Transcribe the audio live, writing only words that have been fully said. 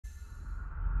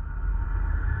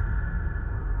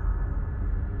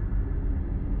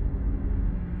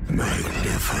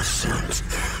Magnificent,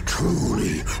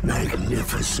 truly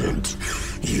magnificent,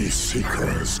 ye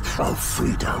seekers of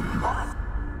freedom.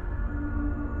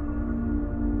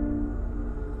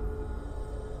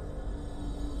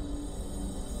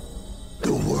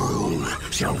 The world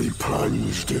shall be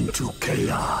plunged into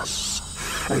chaos,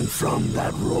 and from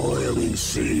that roiling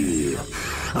sea,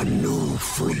 a new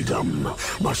freedom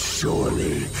must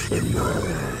surely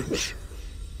emerge.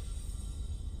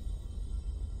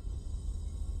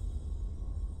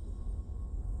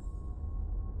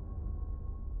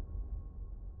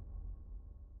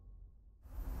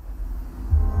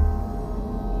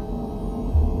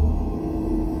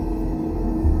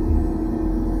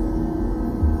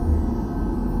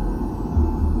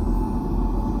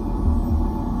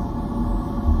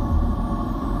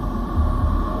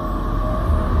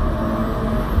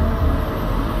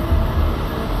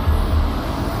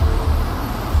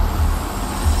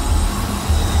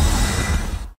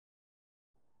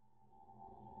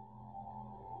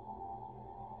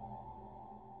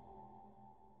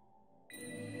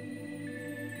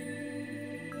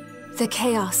 The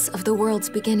chaos of the world's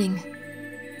beginning.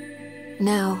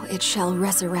 Now it shall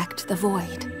resurrect the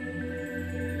void.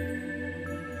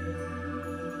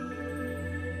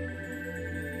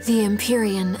 The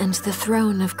Empyrean and the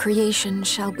throne of creation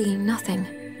shall be nothing,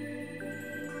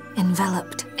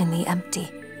 enveloped in the empty.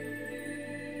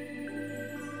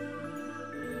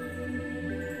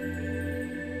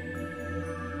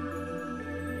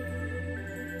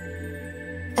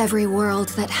 Every world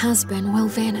that has been will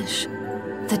vanish.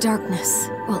 The darkness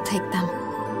will take them,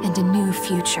 and a new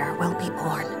future will be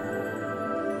born.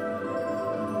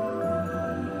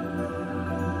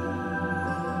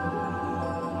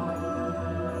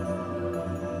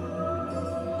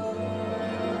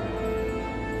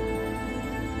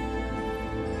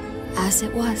 As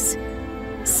it was,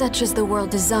 such is the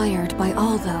world desired by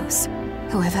all those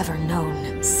who have ever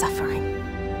known suffering.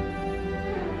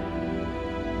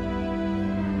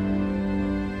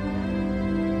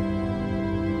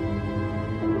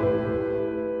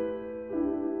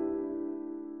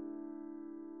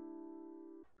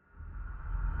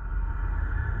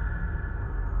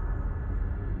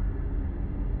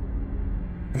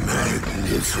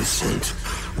 Magnificent,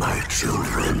 my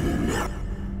children.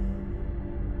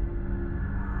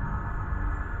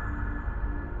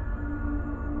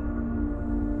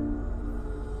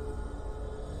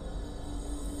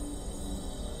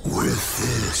 With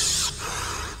this,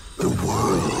 the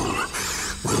world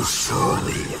will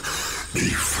surely be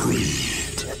freed.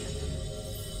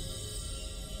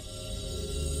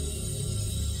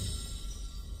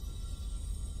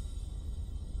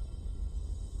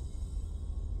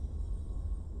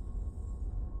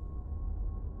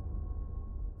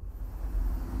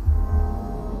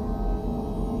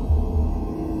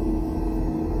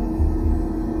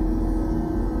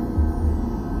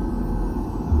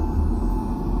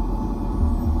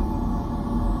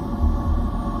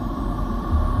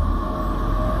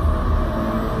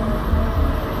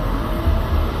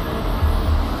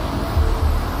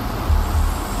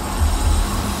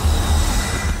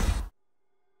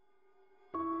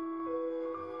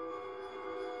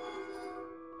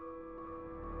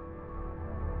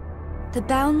 The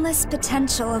boundless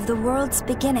potential of the world's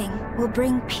beginning will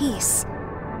bring peace,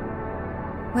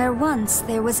 where once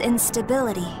there was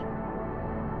instability.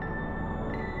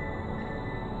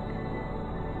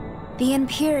 The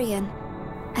Empyrean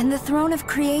and the throne of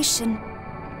creation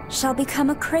shall become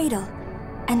a cradle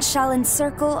and shall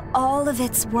encircle all of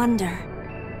its wonder.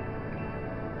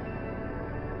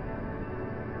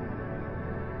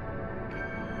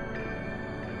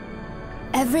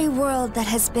 Every world that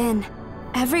has been,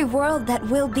 every world that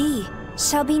will be,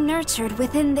 shall be nurtured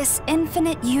within this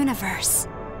infinite universe.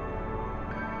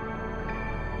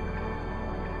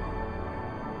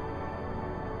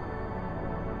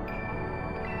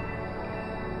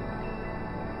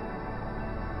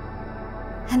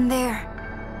 And there,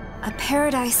 a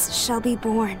paradise shall be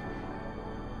born.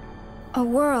 A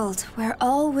world where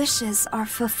all wishes are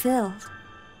fulfilled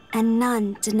and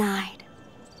none denied.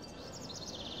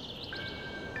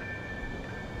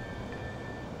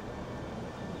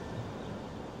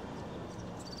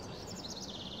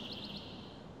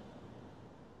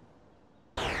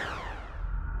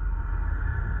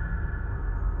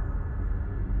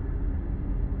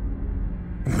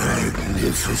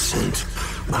 Magnificent,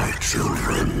 my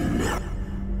children.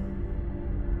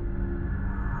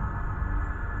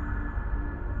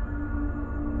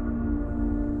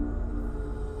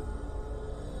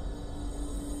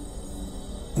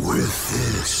 With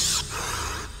this,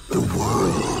 the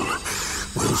world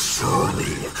will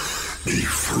surely be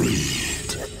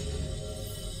freed.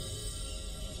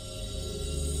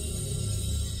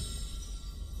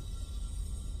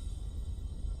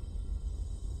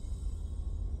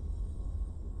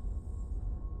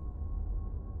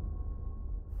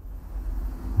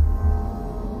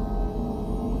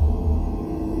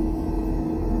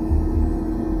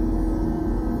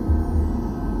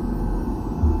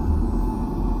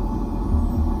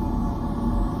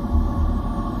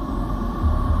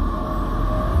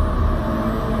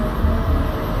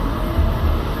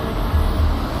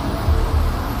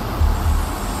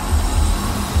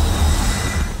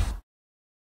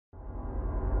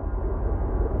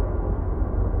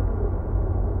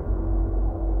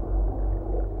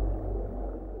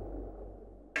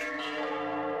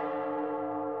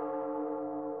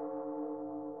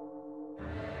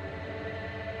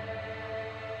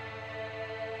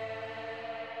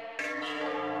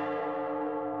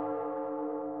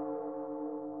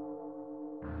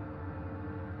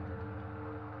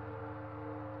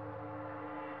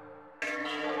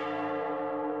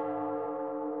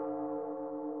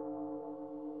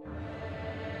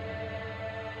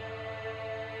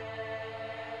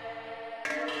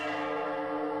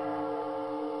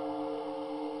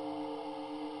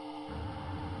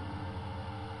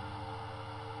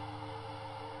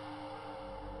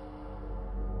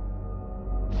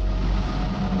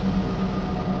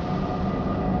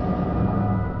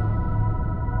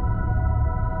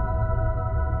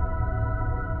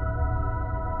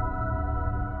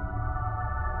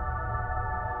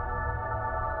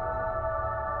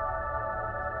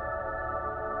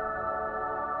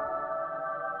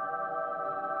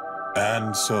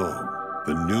 And so,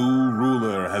 the new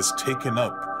ruler has taken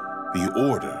up the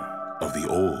order of the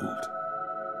old.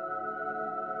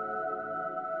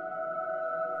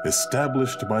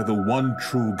 Established by the one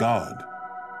true God,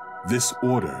 this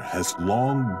order has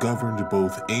long governed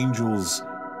both angels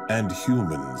and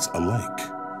humans alike.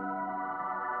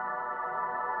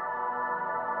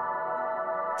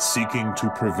 Seeking to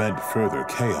prevent further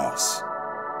chaos,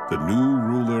 the new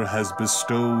ruler has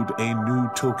bestowed a new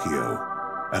Tokyo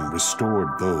and restored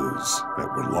those that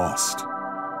were lost.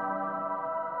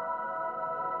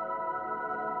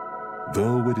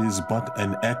 Though it is but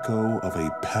an echo of a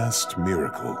past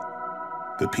miracle,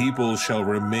 the people shall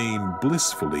remain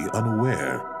blissfully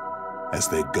unaware as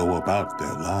they go about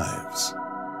their lives.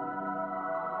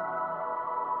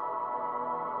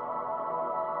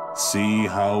 See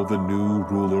how the new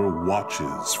ruler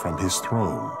watches from his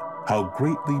throne, how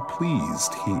greatly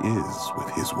pleased he is with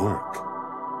his work.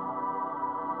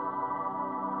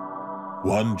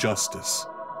 One justice,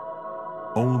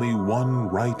 only one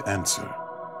right answer.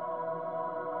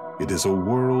 It is a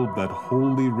world that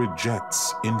wholly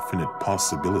rejects infinite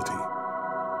possibility.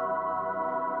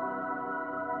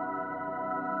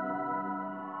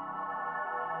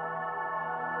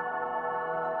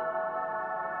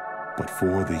 But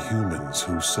for the humans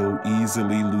who so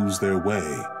easily lose their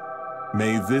way,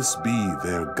 may this be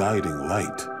their guiding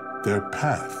light, their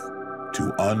path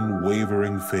to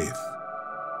unwavering faith.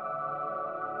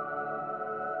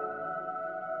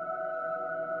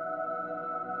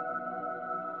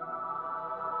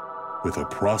 With a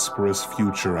prosperous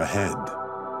future ahead,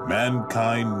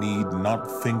 mankind need not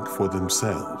think for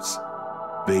themselves.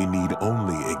 They need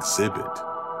only exhibit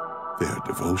their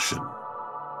devotion.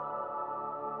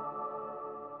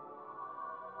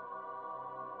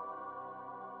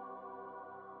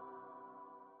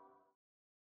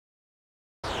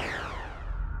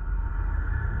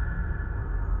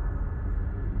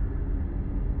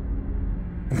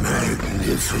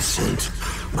 Magnificent,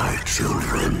 my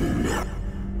children.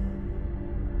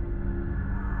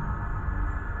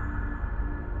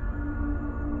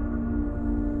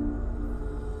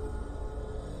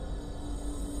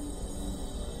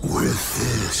 With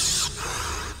this,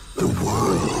 the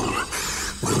world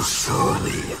will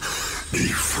surely be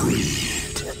freed.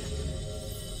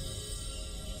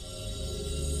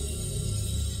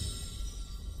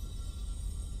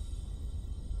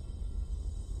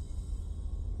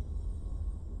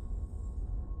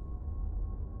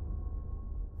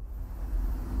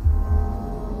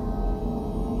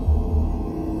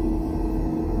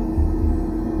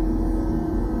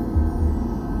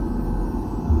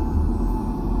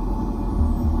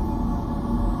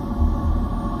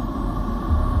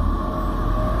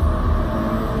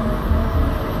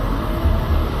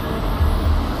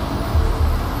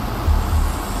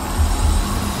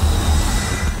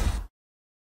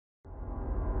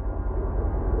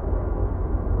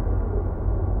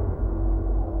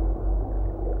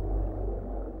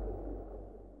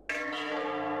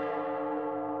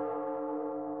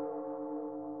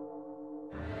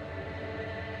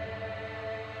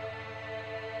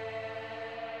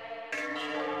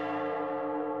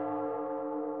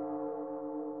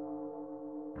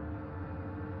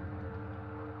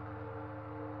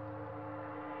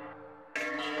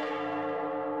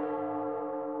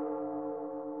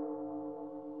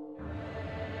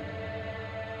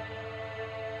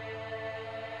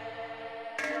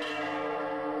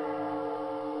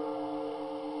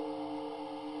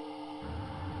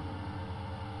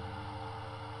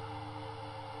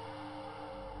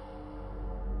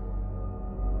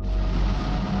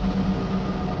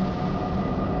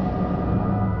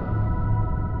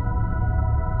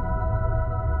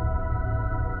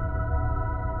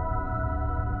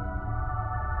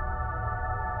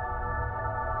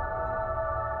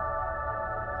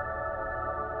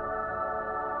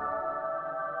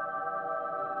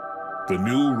 The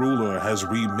new ruler has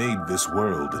remade this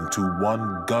world into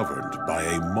one governed by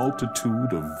a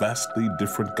multitude of vastly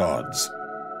different gods.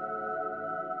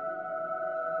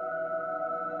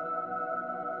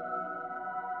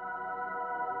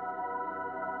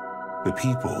 The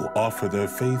people offer their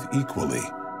faith equally,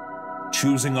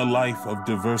 choosing a life of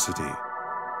diversity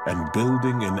and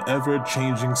building an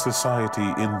ever-changing society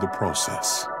in the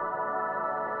process.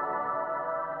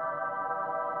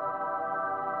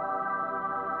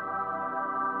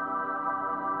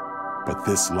 But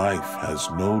this life has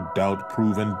no doubt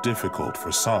proven difficult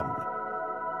for some,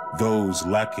 those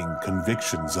lacking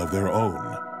convictions of their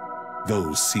own,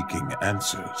 those seeking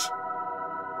answers.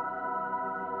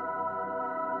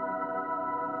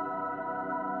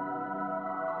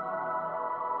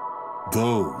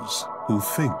 Those who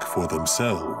think for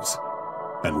themselves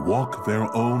and walk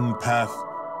their own path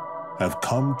have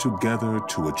come together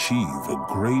to achieve a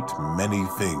great many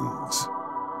things.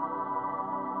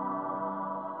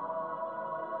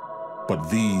 But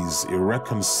these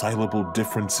irreconcilable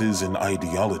differences in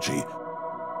ideology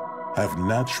have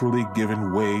naturally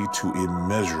given way to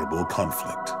immeasurable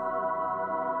conflict.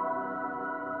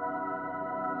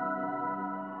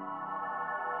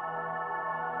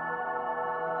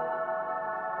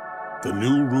 The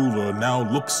new ruler now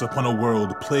looks upon a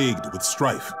world plagued with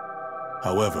strife.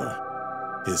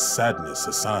 However, his sadness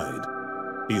aside,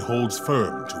 he holds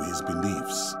firm to his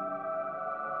beliefs.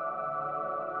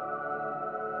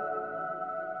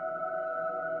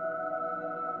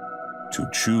 To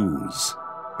choose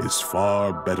is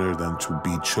far better than to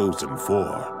be chosen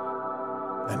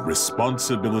for, and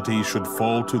responsibility should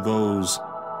fall to those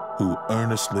who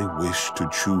earnestly wish to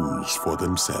choose for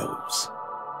themselves.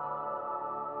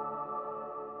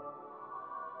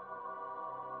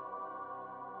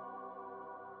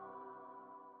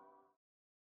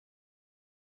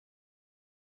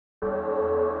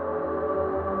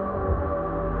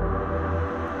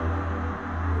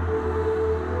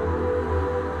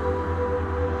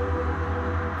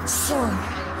 So,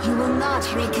 you will not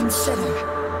reconsider.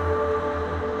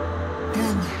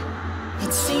 Then,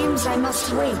 it seems I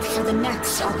must wait for the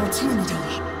next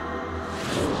opportunity.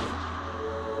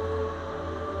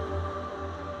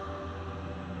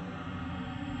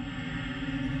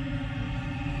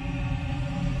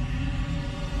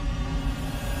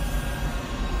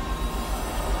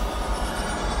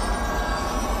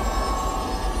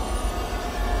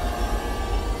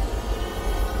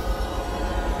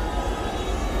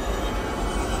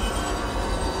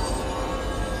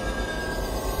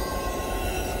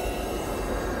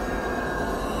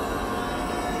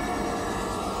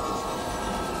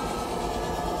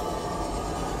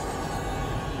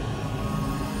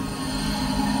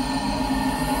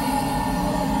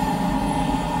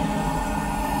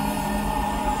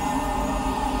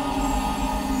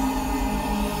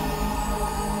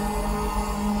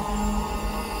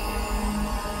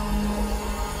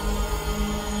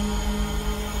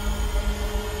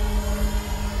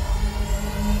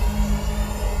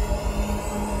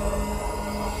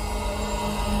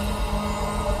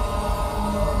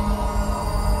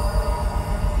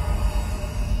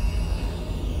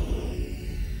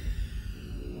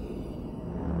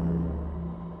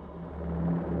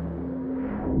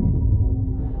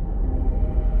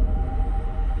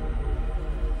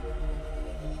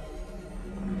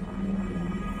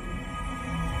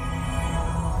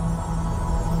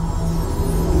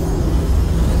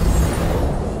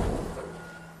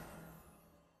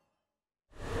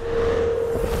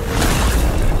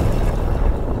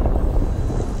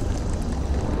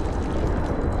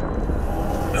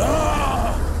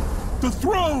 The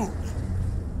throne!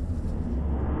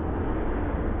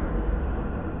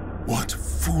 What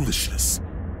foolishness!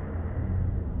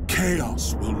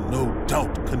 Chaos will no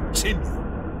doubt continue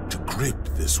to grip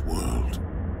this world.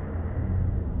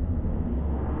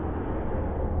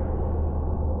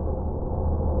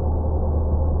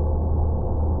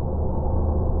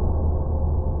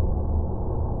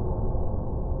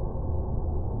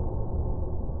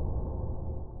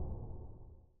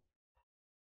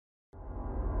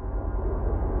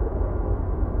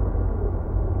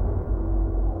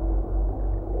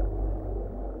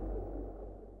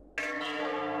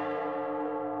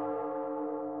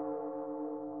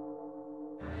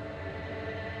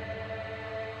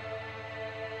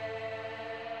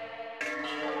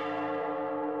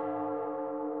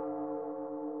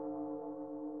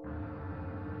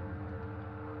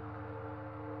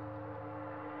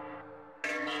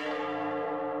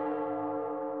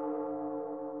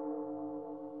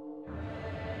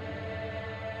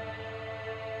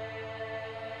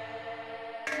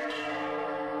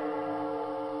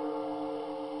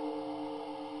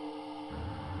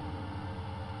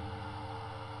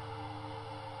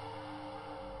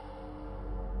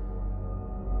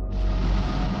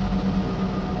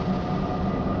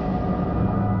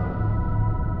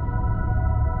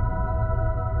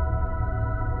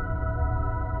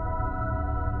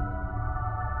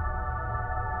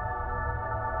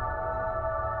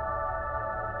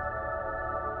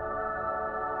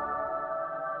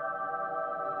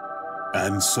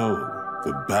 And so,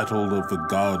 the battle of the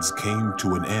gods came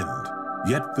to an end,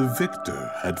 yet the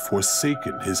victor had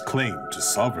forsaken his claim to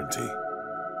sovereignty.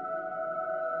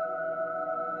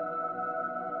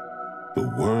 The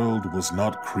world was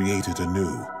not created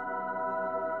anew.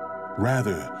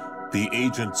 Rather, the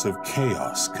agents of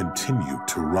chaos continued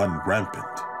to run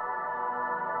rampant.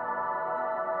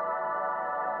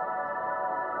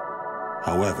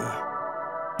 However,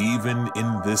 Even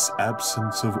in this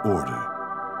absence of order,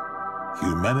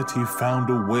 humanity found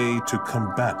a way to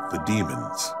combat the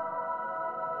demons.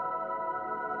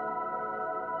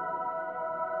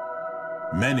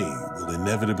 Many will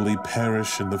inevitably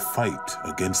perish in the fight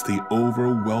against the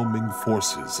overwhelming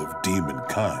forces of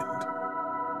demonkind.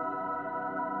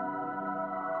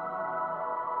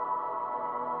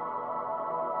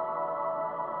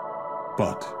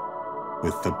 But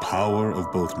with the power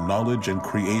of both knowledge and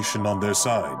creation on their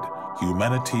side,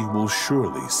 humanity will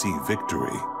surely see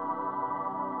victory.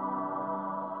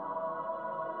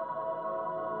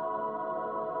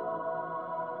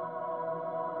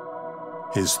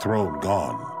 His throne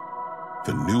gone,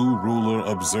 the new ruler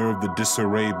observed the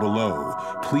disarray below,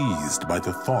 pleased by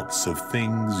the thoughts of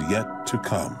things yet to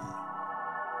come.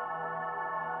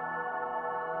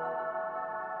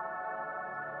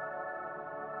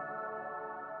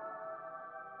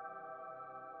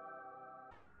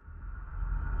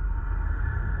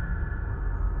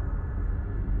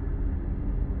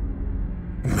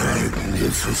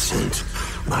 Magnificent,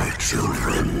 my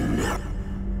children.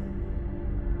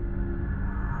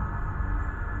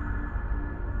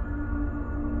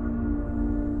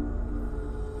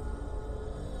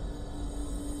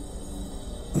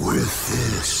 With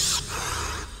this,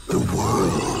 the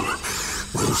world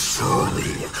will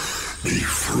surely be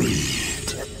freed.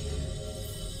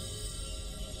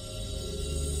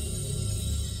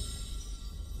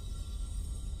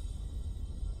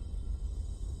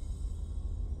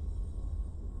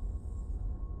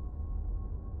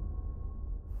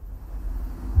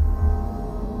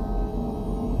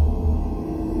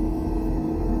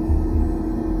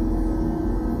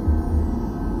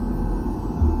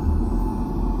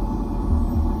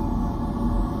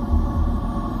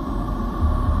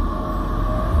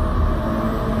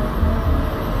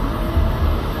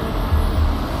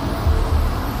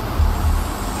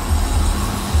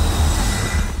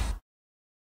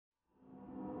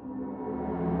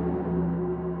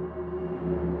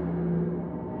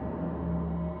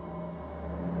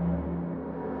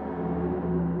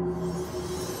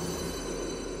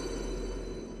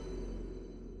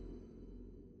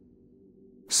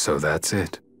 So that's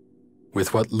it.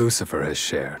 With what Lucifer has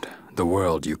shared, the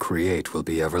world you create will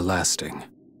be everlasting.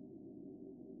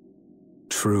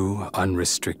 True,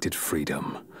 unrestricted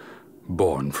freedom,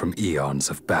 born from eons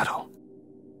of battle.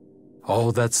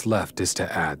 All that's left is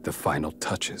to add the final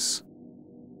touches.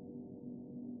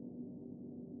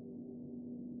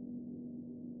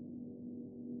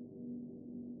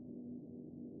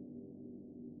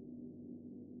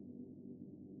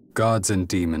 Gods and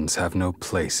demons have no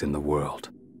place in the world.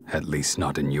 At least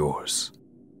not in yours.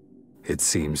 It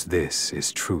seems this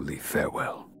is truly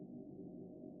farewell.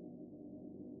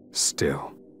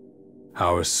 Still,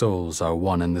 our souls are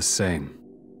one and the same,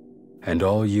 and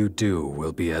all you do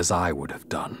will be as I would have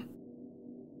done.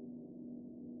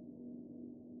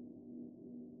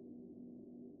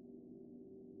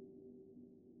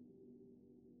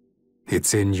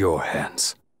 It's in your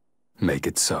hands. Make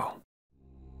it so.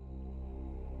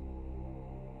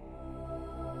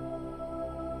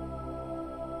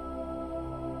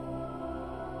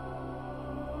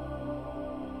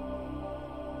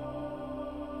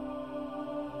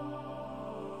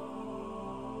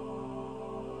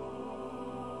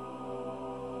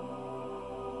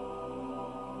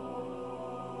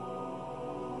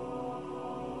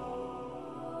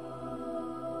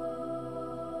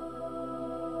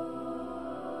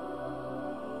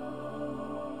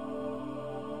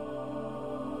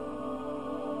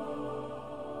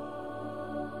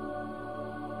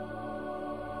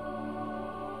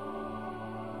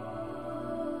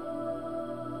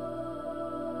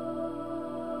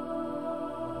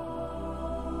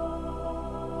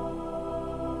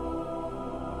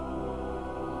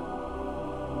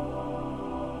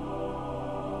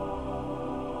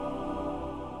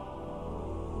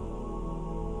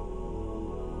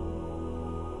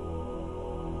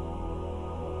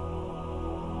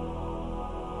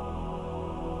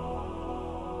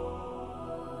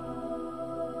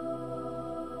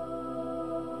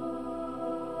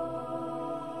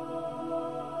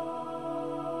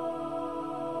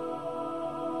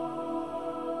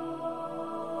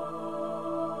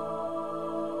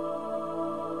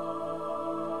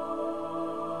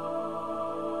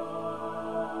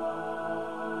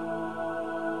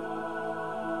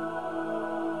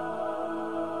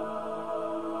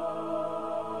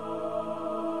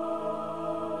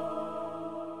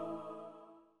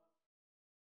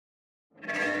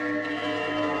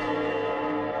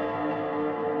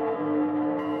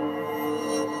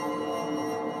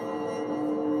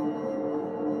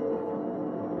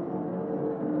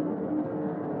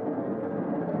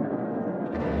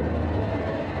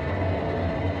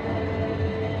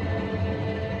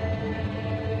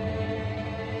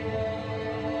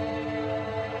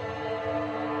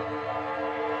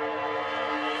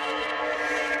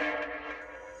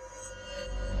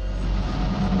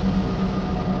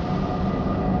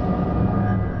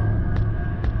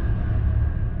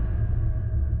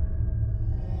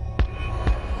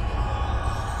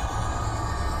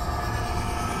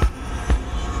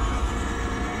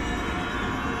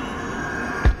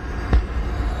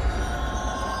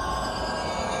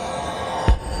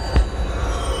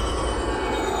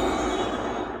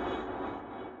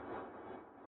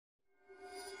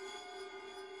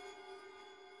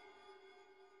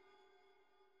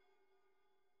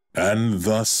 And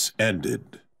thus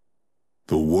ended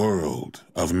the world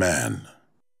of man.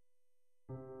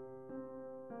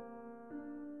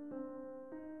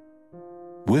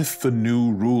 With the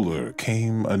new ruler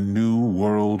came a new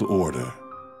world order.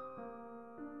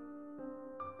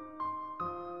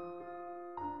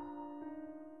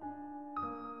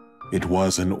 It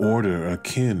was an order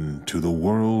akin to the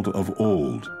world of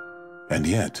old, and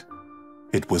yet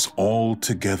it was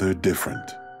altogether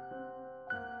different.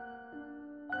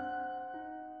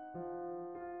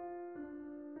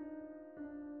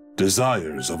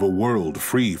 Desires of a world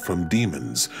free from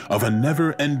demons, of a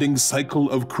never-ending cycle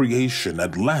of creation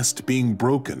at last being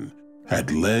broken,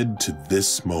 had led to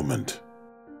this moment.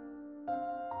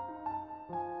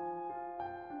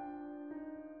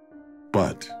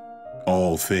 But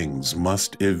all things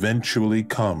must eventually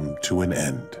come to an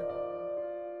end.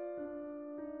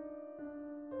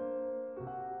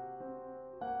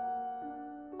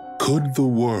 Could the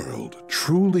world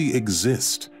truly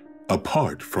exist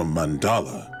apart from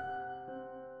Mandala?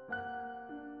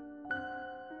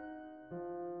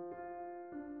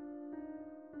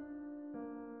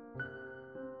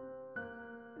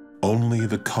 Only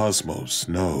the cosmos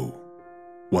know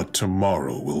what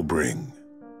tomorrow will bring.